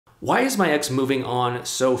Why is my ex moving on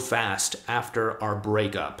so fast after our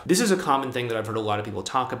breakup? This is a common thing that I've heard a lot of people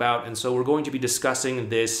talk about, and so we're going to be discussing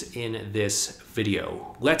this in this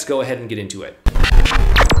video. Let's go ahead and get into it.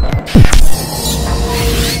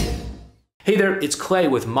 Hey there, it's Clay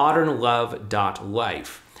with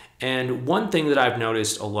modernlove.life. And one thing that I've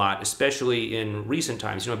noticed a lot, especially in recent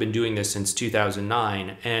times, I've been doing this since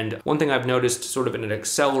 2009, and one thing I've noticed sort of at an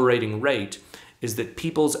accelerating rate is that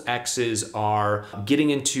people's exes are getting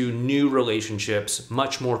into new relationships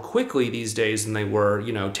much more quickly these days than they were,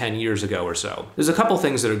 10 years ago or so. There's a couple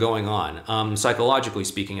things that are going on, psychologically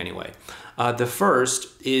speaking anyway. The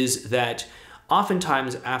first is that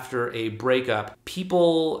oftentimes after a breakup,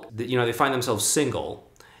 people, they find themselves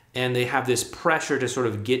single and they have this pressure to sort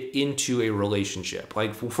of get into a relationship.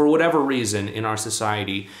 Like for whatever reason in our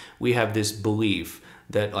society, we have this belief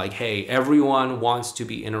that like, hey, everyone wants to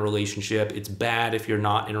be in a relationship. It's bad if you're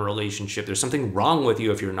not in a relationship. There's something wrong with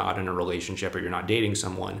you if you're not in a relationship or you're not dating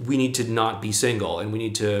someone. We need to not be single, and we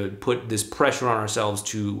need to put this pressure on ourselves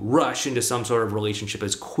to rush into some sort of relationship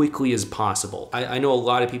as quickly as possible. I know a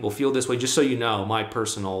lot of people feel this way. Just so you know, my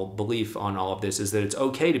personal belief on all of this is that it's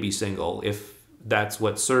okay to be single if that's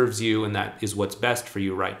what serves you and that is what's best for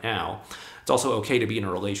you right now. It's also okay to be in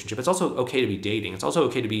a relationship. It's also okay to be dating. It's also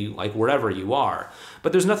okay to be like wherever you are.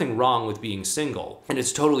 But there's nothing wrong with being single. And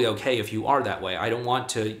it's totally okay if you are that way. I don't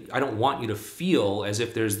want you to feel as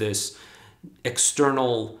if there's this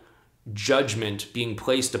external judgment being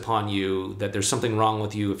placed upon you that there's something wrong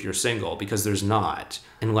with you if you're single, because there's not,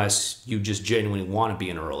 unless you just genuinely want to be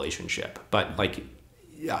in a relationship. But like,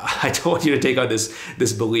 I don't want you to take on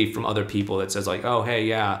this belief from other people that says like, oh, hey,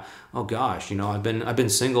 yeah, oh gosh, I've been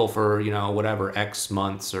single for, whatever, X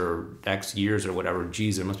months or X years or whatever.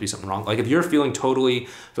 Geez, there must be something wrong. Like if you're feeling totally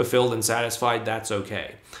fulfilled and satisfied, that's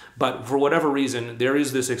okay. But for whatever reason, there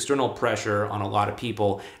is this external pressure on a lot of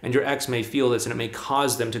people, and your ex may feel this, and it may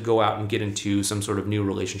cause them to go out and get into some sort of new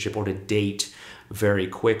relationship or to date very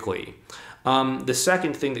quickly. The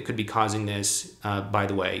second thing that could be causing this, by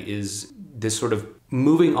the way, is this sort of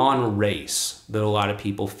moving on race that a lot of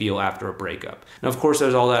people feel after a breakup. Now, of course,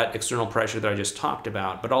 there's all that external pressure that I just talked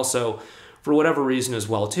about, but also for whatever reason as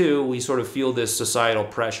well, too, we sort of feel this societal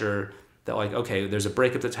pressure that like, okay, there's a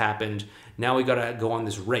breakup that's happened. Now we got to go on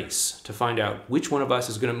this race to find out which one of us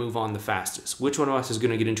is going to move on the fastest, which one of us is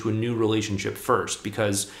going to get into a new relationship first,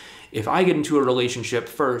 because if I get into a relationship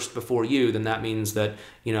first before you, then that means that,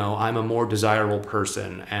 I'm a more desirable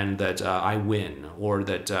person and that I win, or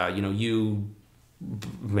that, you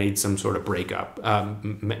made some sort of breakup,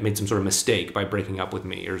 made some sort of mistake by breaking up with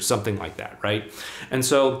me or something like that, right? And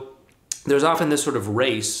so there's often this sort of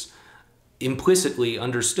race implicitly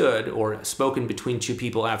understood or spoken between two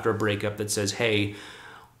people after a breakup that says, hey,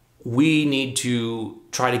 we need to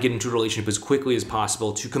try to get into a relationship as quickly as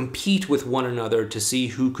possible to compete with one another to see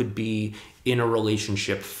who could be in a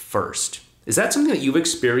relationship first. Is that something that you've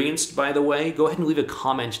experienced, by the way? Go ahead and leave a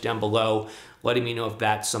comment down below letting me know if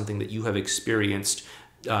that's something that you have experienced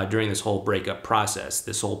during this whole breakup process,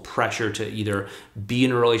 this whole pressure to either be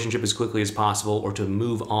in a relationship as quickly as possible or to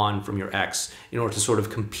move on from your ex in order to sort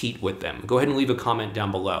of compete with them. Go ahead and leave a comment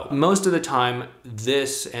down below. Most of the time,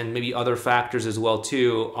 this and maybe other factors as well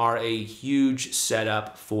too are a huge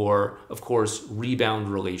setup for, of course, rebound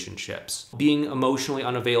relationships. Being emotionally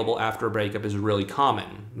unavailable after a breakup is really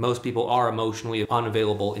common. Most people are emotionally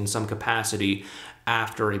unavailable in some capacity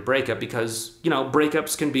after a breakup because,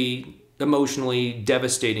 breakups can be emotionally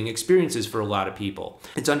devastating experiences for a lot of people.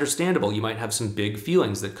 It's understandable. You might have some big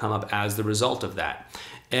feelings that come up as the result of that.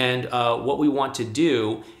 And what we want to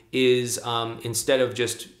do is instead of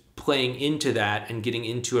just playing into that and getting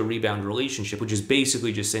into a rebound relationship, which is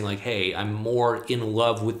basically just saying like, hey, I'm more in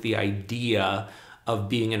love with the idea of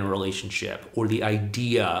being in a relationship, or the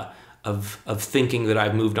idea of thinking that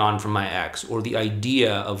I've moved on from my ex, or the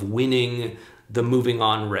idea of winning the moving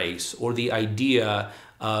on race, or the idea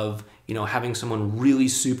of having someone really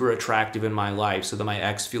super attractive in my life so that my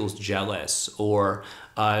ex feels jealous, or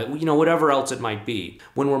whatever else it might be.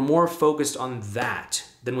 When we're more focused on that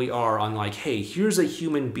than we are on like, hey, here's a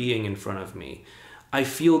human being in front of me. I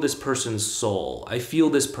feel this person's soul. I feel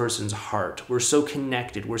this person's heart. We're so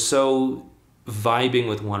connected. We're so vibing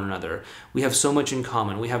with one another. We have so much in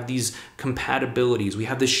common. We have these compatibilities. We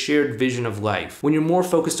have this shared vision of life. When you're more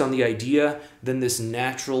focused on the idea than this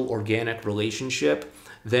natural, organic relationship,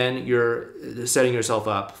 then you're setting yourself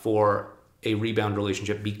up for a rebound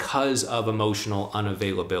relationship because of emotional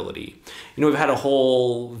unavailability. You know, we've had a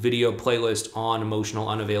whole video playlist on emotional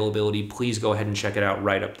unavailability. Please go ahead and check it out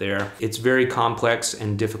right up there. It's very complex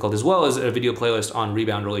and difficult, as well as a video playlist on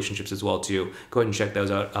rebound relationships as well too. Go ahead and check those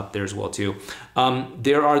out up there as well too.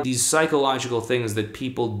 There are these psychological things that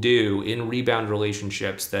people do in rebound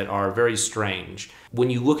relationships that are very strange. When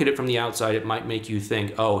you look at it from the outside, it might make you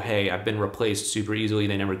think, oh, hey, I've been replaced super easily,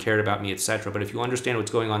 they never cared about me, etc. But if you understand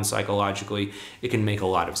what's going on psychologically, it can make a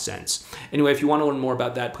lot of sense. Anyway, if you want to learn more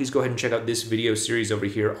about that, please go ahead and check out this video series over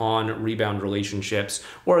here on rebound relationships.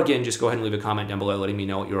 Or again, just go ahead and leave a comment down below letting me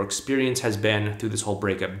know what your experience has been through this whole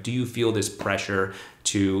breakup. Do you feel this pressure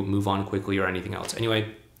to move on quickly or anything else?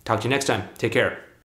 Anyway, talk to you next time. Take care.